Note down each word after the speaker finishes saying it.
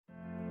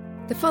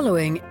The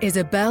following is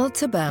a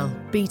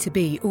Bell2Bell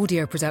B2B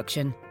audio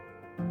production.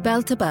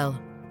 Bell2Bell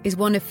is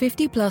one of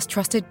 50-plus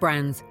trusted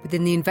brands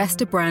within the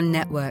Investor Brand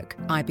Network,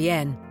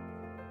 IBN.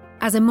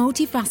 As a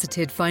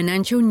multifaceted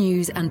financial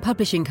news and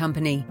publishing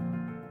company,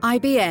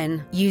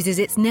 IBN uses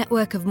its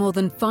network of more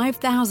than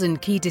 5,000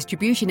 key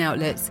distribution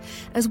outlets,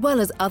 as well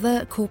as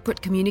other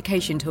corporate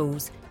communication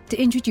tools, to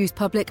introduce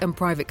public and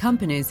private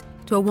companies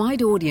to a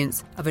wide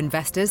audience of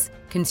investors,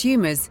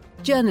 consumers,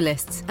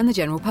 journalists, and the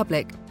general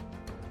public.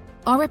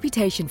 Our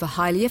reputation for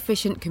highly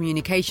efficient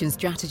communication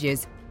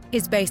strategies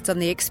is based on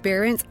the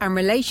experience and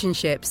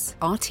relationships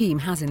our team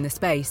has in the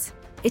space.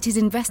 It is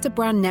Investor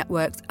Brand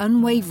Network's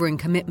unwavering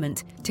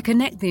commitment to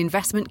connect the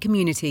investment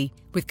community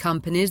with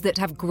companies that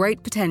have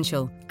great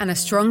potential and a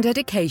strong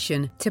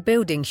dedication to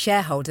building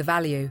shareholder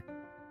value.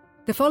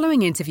 The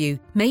following interview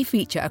may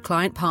feature a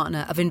client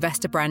partner of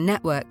Investor Brand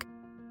Network.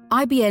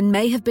 IBN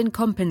may have been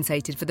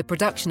compensated for the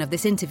production of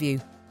this interview.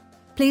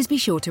 Please be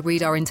sure to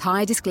read our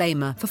entire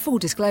disclaimer for full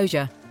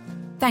disclosure.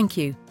 Thank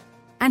you.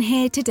 And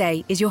here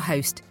today is your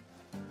host.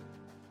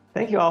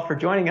 Thank you all for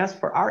joining us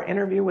for our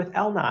interview with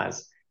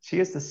Elnaz. She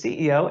is the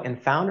CEO and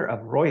founder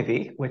of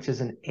ROYBI, which is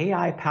an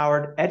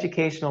AI-powered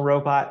educational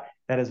robot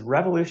that is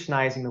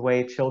revolutionizing the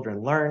way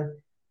children learn.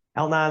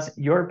 Elnaz,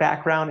 your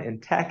background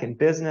in tech and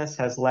business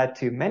has led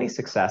to many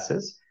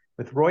successes,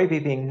 with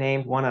ROYBI being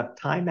named one of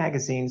Time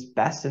Magazine's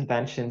best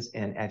inventions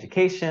in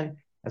education,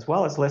 as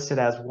well as listed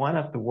as one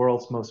of the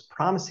world's most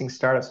promising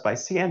startups by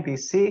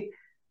CNBC.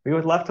 We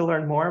would love to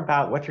learn more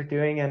about what you're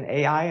doing in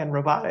AI and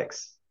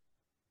robotics.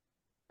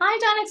 Hi,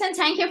 Jonathan.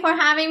 Thank you for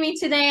having me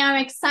today.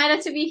 I'm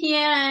excited to be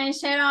here and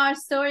share our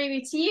story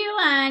with you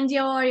and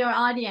your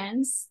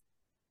audience.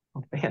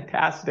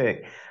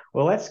 Fantastic.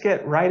 Well, let's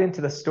get right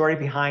into the story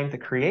behind the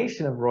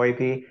creation of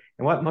ROYBI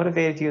and what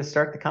motivated you to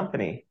start the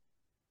company.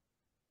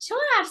 Sure,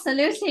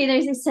 absolutely.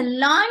 It's a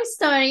long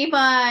story,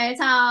 but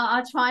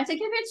I'll try to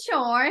keep it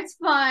short.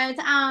 But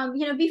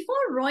before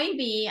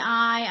ROYBI,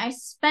 I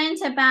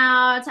spent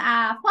about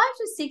 5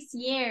 to 6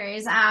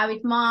 years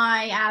with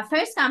my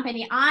first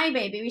company,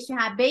 iBaby, which we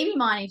had baby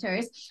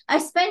monitors. I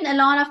spent a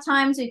lot of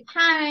time with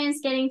parents,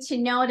 getting to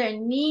know their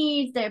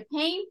needs, their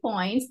pain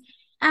points.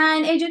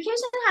 And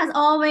education has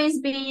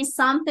always been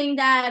something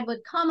that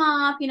would come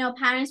up.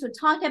 Parents would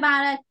talk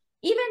about it.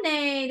 Even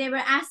they were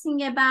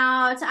asking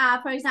about,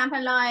 for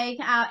example, like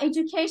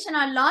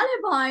educational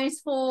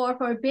lullabies for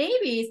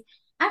babies.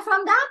 And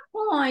from that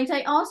point,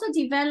 I also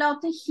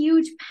developed a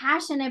huge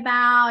passion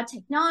about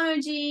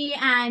technology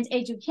and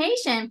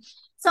education.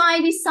 So I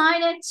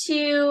decided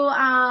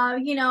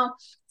to,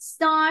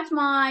 start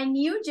my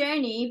new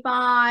journey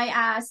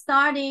by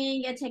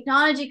starting a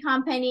technology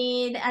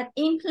company that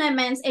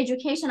implements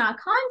educational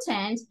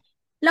content.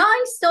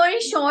 Long story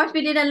short,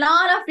 we did a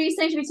lot of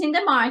research within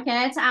the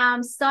market,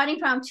 starting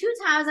from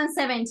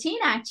 2017,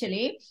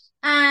 actually.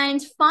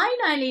 And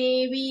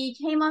finally, we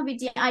came up with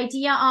the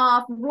idea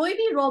of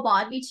ROYBI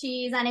Robot, which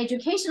is an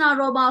educational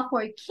robot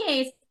for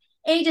kids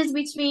ages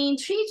between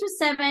 3 to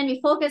 7.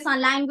 We focus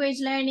on language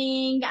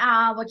learning,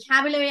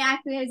 vocabulary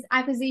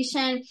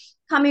acquisition,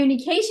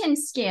 communication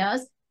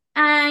skills,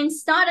 and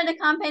started the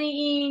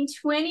company in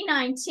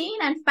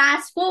 2019. And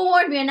fast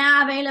forward, we are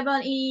now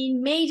available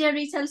in major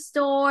retail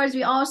stores.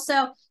 We also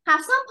have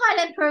some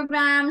pilot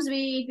programs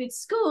with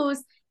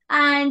schools.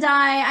 And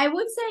I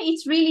would say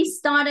it's really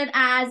started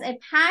as a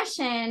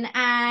passion.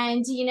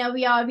 And,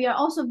 we are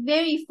also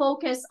very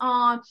focused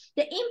on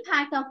the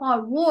impact of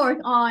our work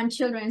on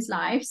children's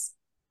lives.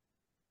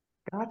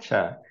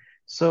 Gotcha.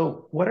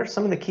 So what are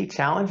some of the key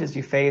challenges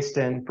you faced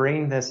in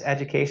bringing this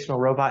educational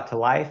robot to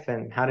life,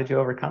 and how did you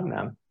overcome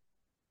them?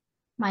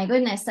 My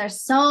goodness,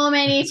 there's so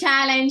many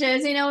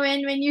challenges.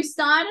 When you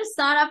start a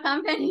startup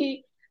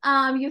company,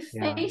 you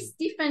face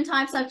different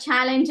types of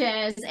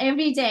challenges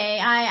every day.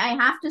 I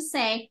have to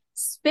say,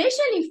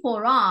 especially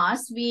for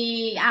us,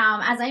 we,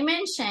 as I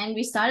mentioned,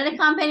 we started a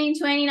company in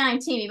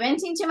 2019. We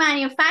went into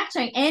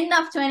manufacturing end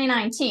of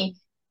 2019.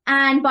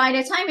 And by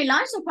the time we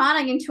launched the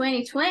product in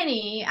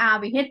 2020,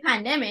 we hit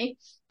pandemic.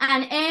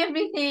 And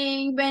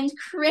everything went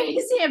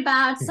crazy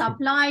about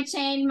supply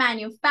chain,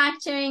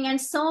 manufacturing,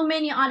 and so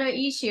many other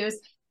issues.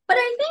 But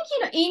I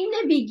think, in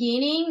the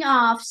beginning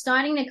of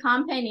starting the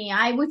company,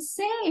 I would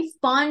say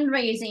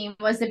fundraising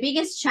was the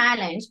biggest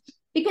challenge,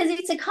 because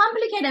it's a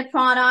complicated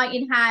product.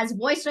 It has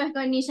voice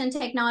recognition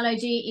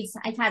technology.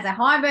 It has a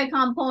hardware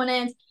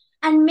component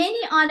and many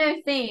other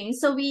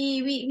things. So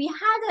we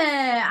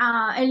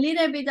had a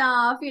little bit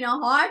of,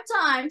 hard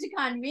time to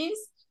convince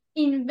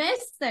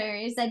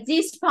investors that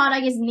this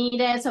product is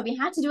needed. So we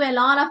had to do a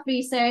lot of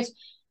research.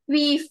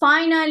 We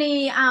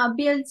finally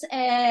built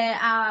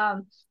a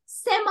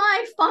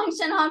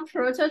semi-functional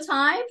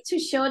prototype to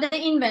show the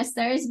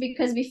investors,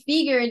 because we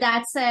figured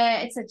it's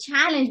a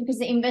challenge, because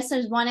the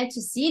investors wanted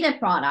to see the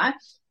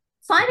product.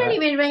 Finally,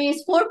 we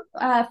raised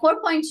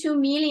 4.2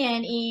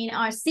 million in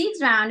our seed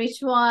round, which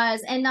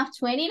was end of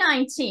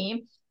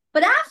 2019.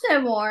 But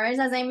afterwards,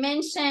 as I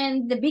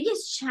mentioned, the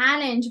biggest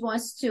challenge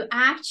was to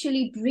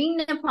actually bring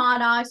the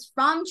products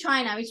from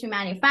China, which we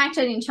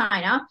manufactured in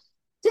China,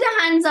 to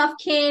the hands of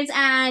kids.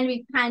 And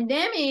with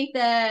pandemic,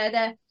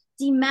 the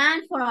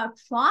demand for our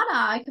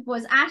product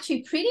was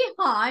actually pretty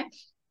high.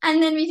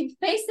 And then we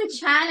faced the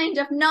challenge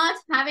of not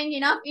having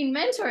enough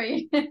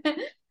inventory.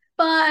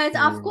 But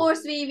of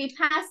course, we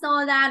passed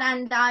all that.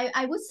 And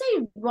I would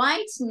say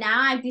right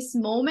now at this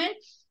moment,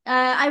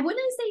 I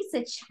wouldn't say it's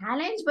a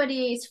challenge, but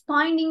it's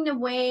finding the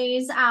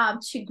ways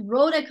to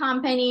grow the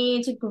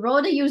company, to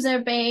grow the user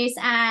base,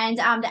 and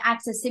the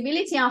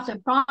accessibility of the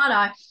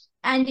product.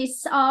 And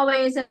it's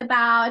always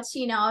about,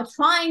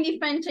 trying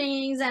different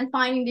things and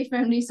finding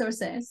different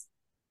resources.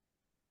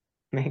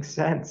 Makes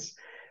sense.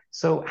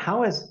 So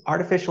how is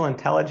artificial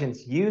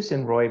intelligence used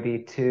in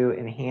ROYBI to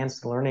enhance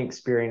the learning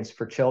experience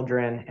for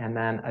children and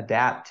then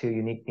adapt to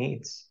unique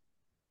needs?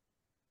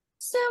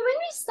 So when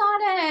we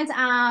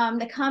started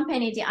the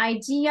company, the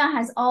idea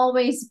has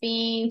always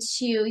been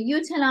to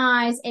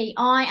utilize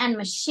AI and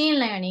machine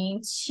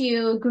learning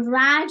to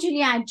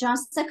gradually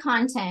adjust the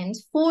content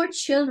for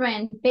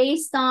children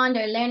based on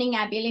their learning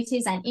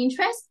abilities and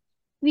interests.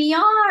 We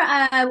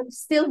are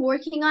still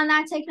working on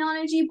that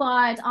technology,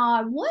 but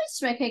our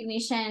voice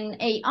recognition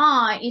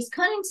AI is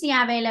currently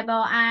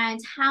available, and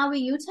how we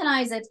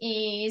utilize it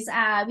is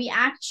we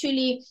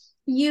actually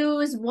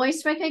use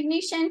voice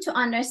recognition to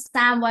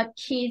understand what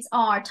kids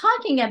are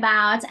talking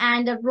about,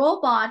 and the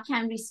robot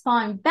can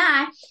respond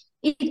back.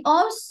 It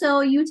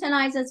also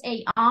utilizes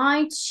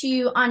AI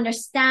to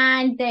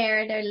understand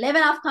their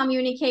level of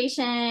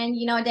communication,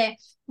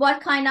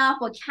 what kind of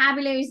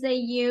vocabularies they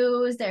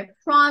use, their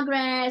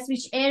progress,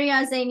 which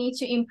areas they need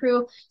to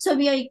improve. So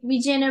we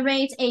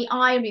generate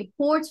AI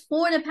reports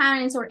for the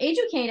parents or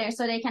educators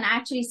so they can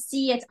actually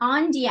see it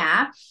on the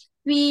app.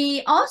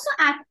 We also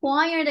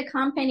acquired a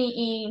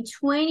company in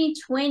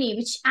 2020,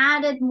 which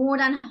added more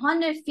than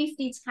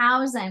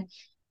 150,000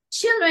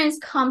 children's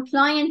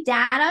compliant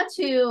data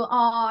to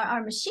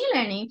our machine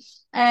learning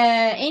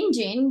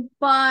engine.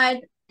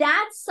 But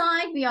that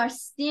side, we are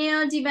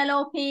still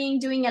developing,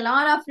 doing a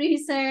lot of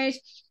research.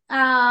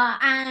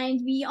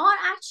 And we are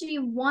actually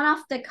one of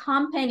the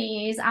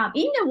companies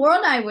in the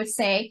world, I would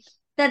say,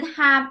 that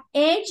have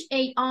edge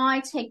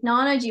AI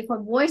technology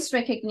for voice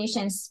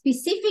recognition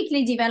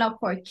specifically developed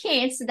for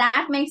kids.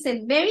 That makes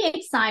it very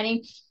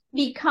exciting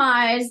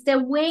because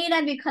the way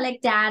that we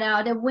collect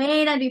data, the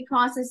way that we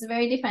process is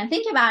very different.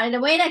 Think about it. The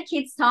way that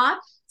kids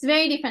talk, it's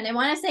very different. They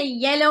want to say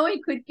yellow,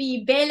 it could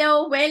be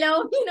bello,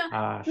 wello,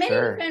 many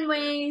different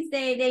ways.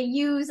 They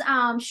use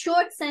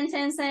short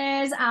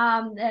sentences.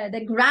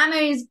 The grammar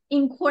is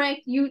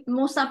incorrect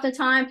most of the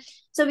time.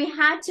 So we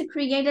had to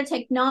create a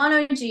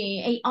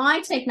technology,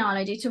 AI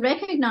technology, to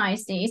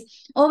recognize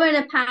these over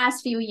the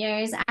past few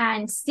years,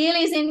 and still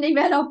is in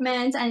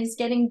development and is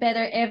getting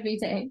better every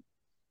day.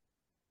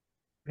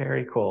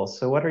 Very cool.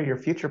 So what are your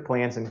future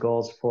plans and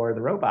goals for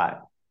the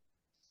robot?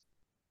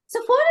 So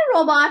for the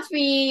robot,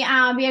 we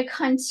are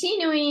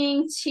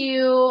continuing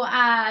to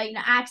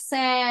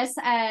access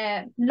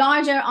a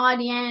larger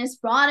audience,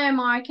 broader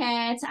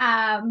market.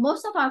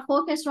 Most of our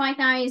focus right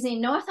now is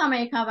in North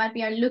America, but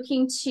we are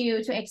looking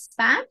to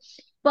expand.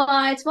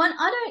 But one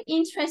other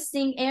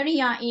interesting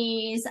area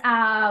is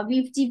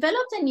we've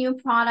developed a new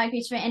product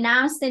which we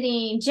announced it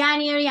in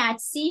January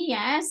at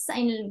CES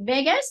in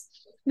Vegas,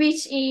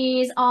 which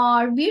is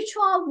our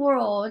virtual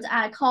world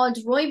called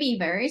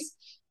ROYBIverse.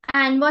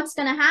 And what's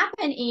going to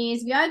happen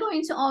is we are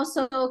going to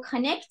also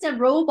connect the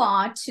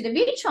robot to the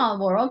virtual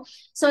world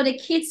so the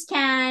kids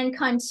can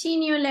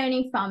continue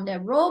learning from the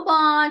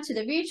robot to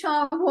the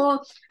virtual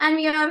world. And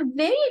we are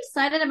very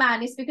excited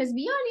about this because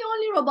we are the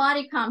only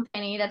robotic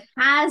company that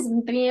has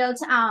built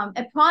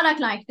a product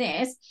like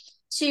this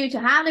to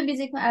have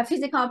the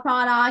physical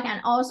product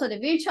and also the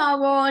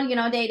virtual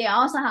world. They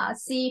also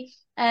see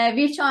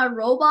virtual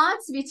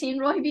robots within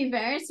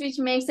ROYBIverse, which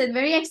makes it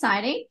very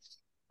exciting.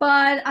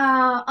 But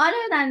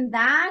other than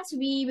that,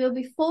 we will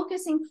be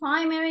focusing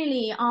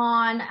primarily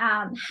on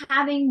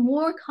having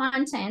more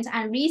content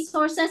and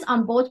resources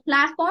on both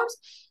platforms,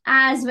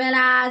 as well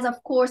as,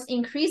 of course,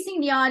 increasing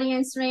the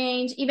audience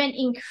range, even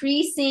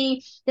increasing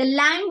the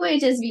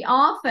languages we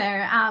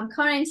offer.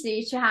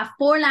 Currently, to have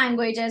 4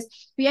 languages,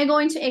 we are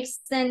going to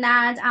extend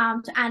that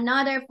to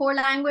another 4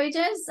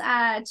 languages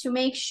to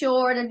make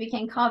sure that we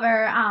can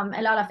cover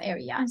a lot of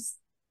areas.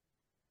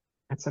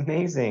 That's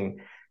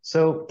amazing.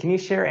 So can you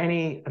share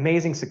any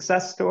amazing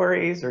success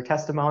stories or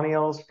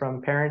testimonials from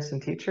parents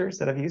and teachers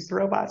that have used the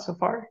robot so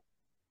far?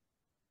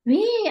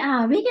 We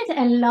get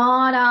a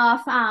lot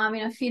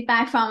of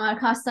feedback from our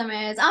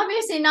customers.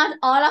 Obviously, not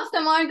all of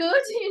them are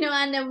good,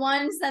 and the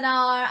ones that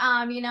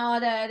are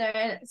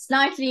the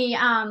slightly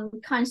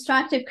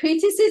constructive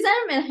criticism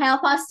will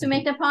help us to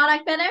make the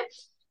product better.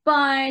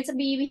 But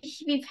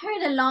we've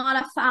heard a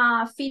lot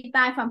of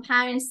feedback from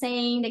parents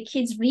saying the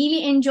kids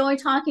really enjoy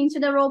talking to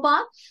the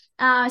robot.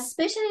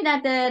 especially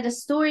that the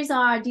stories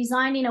are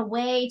designed in a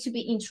way to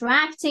be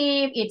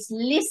interactive. It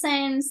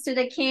listens to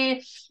the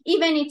kid.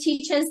 Even it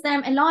teaches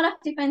them a lot of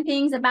different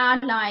things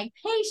about like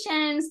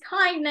patience,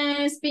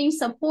 kindness, being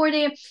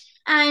supportive.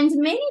 And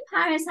many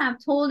parents have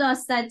told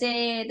us that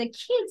the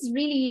kids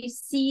really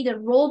see the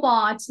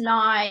robot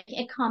like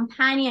a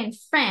companion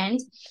friend.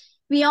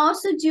 We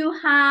also do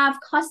have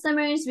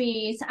customers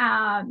with,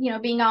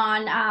 being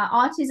on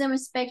autism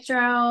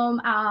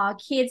spectrum,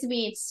 kids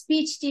with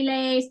speech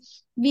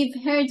delays. We've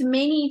heard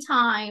many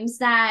times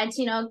that,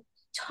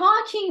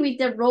 talking with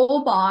the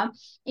robot,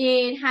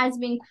 it has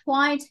been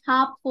quite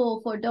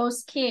helpful for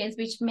those kids,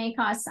 which make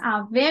us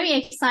very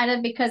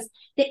excited because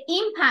the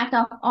impact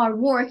of our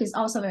work is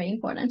also very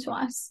important to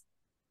us.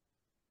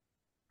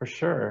 For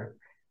sure.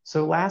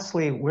 So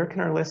lastly, where can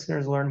our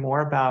listeners learn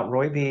more about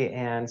ROYBI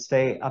and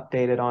stay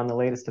updated on the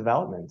latest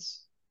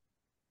developments?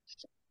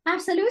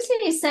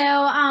 Absolutely. So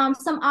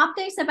some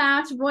updates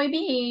about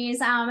ROYBI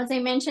is, as I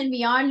mentioned,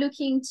 we are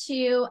looking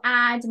to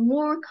add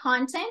more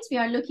content. We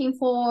are looking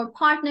for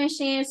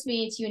partnerships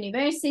with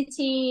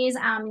universities,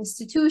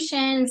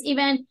 institutions,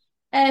 even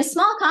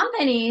small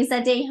companies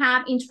that they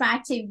have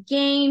interactive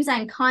games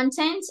and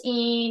content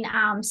in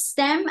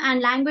STEM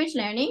and language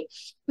learning,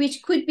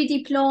 which could be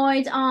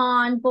deployed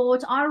on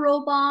both our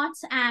robot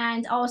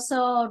and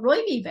also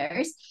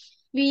ROYBIverse.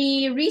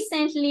 We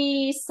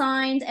recently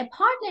signed a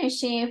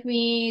partnership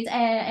with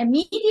a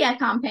media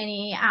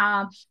company,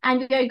 and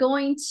we are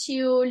going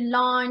to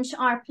launch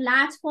our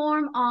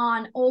platform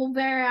on over,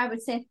 I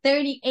would say,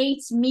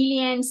 38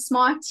 million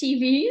smart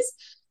TVs.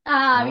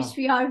 Wow. Which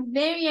we are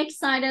very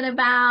excited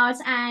about,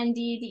 and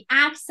the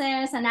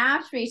access and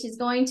outreach is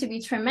going to be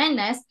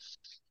tremendous.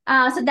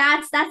 So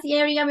that's the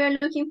area we are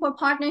looking for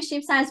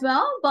partnerships as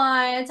well.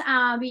 But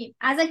we,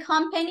 as a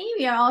company,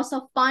 we are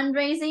also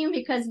fundraising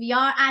because we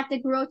are at the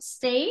growth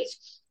stage,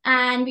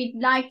 and we'd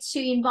like to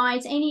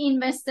invite any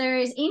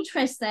investors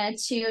interested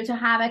to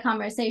have a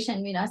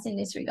conversation with us in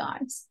this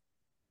regards.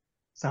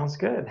 Sounds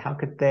good. How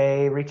could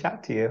they reach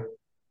out to you?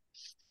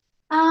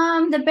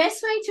 The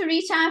best way to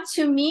reach out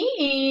to me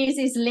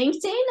is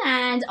LinkedIn,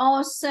 and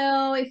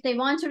also if they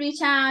want to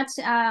reach out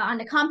on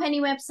the company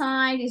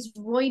website is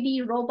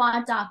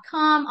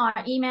roybirobot.com. Our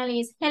email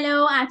is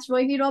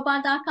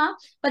hello@roybirobot.com,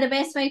 but the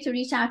best way to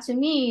reach out to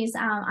me is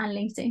on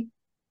LinkedIn.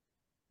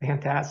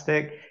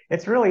 Fantastic.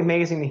 It's really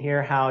amazing to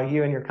hear how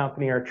you and your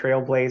company are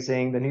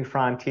trailblazing the new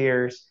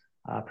frontiers,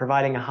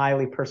 providing a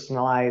highly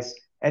personalized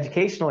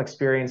educational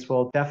experience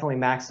will definitely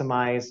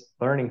maximize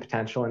learning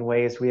potential in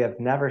ways we have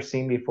never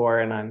seen before,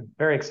 and I'm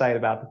very excited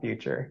about the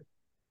future.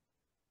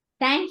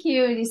 Thank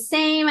you. The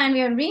same, and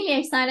we are really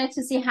excited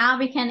to see how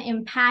we can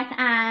impact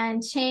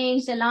and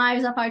change the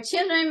lives of our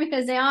children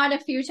because they are the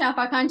future of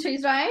our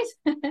countries, right?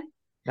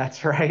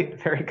 That's right.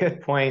 Very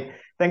good point.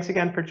 Thanks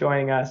again for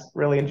joining us.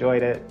 Really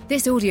enjoyed it.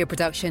 This audio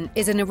production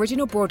is an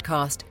original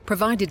broadcast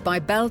provided by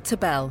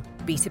Bell2Bell,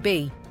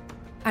 B2B,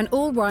 and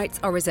all rights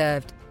are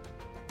reserved.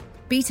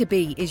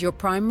 B2B is your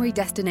primary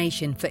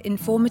destination for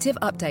informative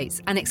updates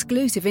and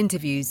exclusive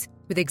interviews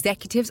with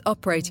executives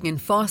operating in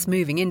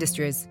fast-moving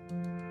industries.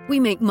 We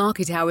make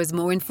market hours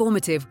more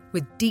informative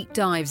with deep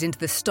dives into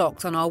the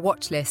stocks on our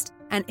watch list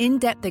and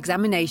in-depth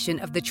examination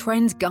of the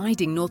trends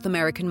guiding North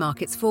American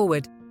markets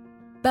forward.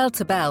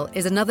 Bell2Bell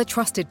is another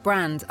trusted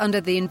brand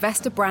under the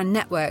Investor Brand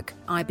Network,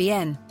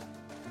 IBN.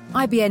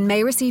 IBN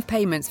may receive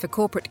payments for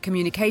corporate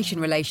communication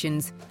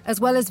relations, as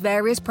well as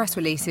various press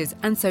releases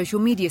and social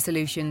media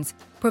solutions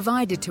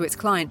provided to its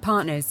client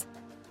partners.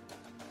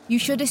 You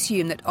should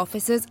assume that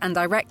officers and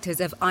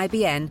directors of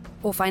IBN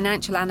or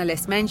financial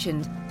analysts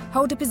mentioned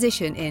hold a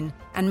position in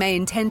and may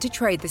intend to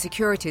trade the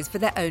securities for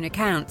their own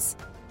accounts.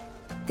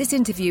 This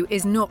interview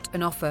is not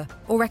an offer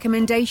or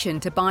recommendation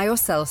to buy or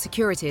sell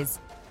securities.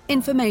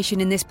 Information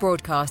in this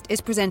broadcast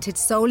is presented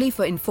solely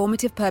for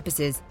informative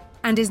purposes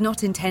and is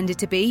not intended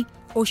to be,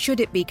 or should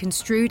it be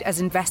construed as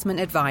investment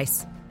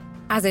advice.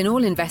 As in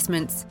all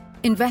investments,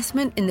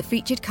 investment in the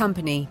featured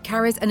company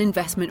carries an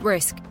investment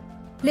risk.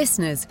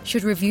 Listeners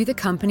should review the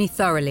company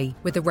thoroughly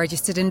with a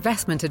registered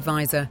investment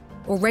advisor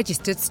or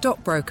registered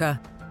stockbroker.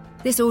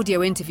 This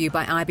audio interview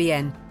by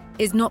IBN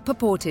is not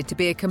purported to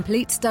be a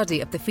complete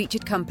study of the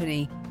featured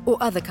company or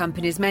other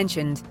companies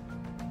mentioned.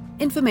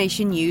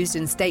 Information used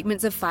in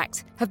statements of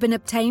fact have been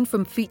obtained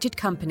from featured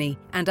company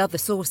and other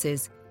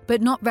sources, but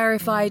not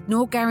verified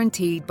nor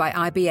guaranteed by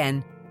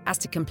IBN as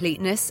to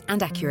completeness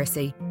and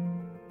accuracy.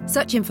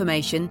 Such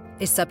information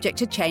is subject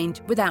to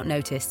change without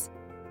notice.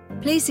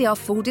 Please see our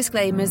full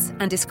disclaimers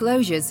and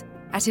disclosures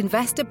at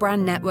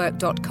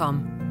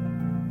investorbrandnetwork.com.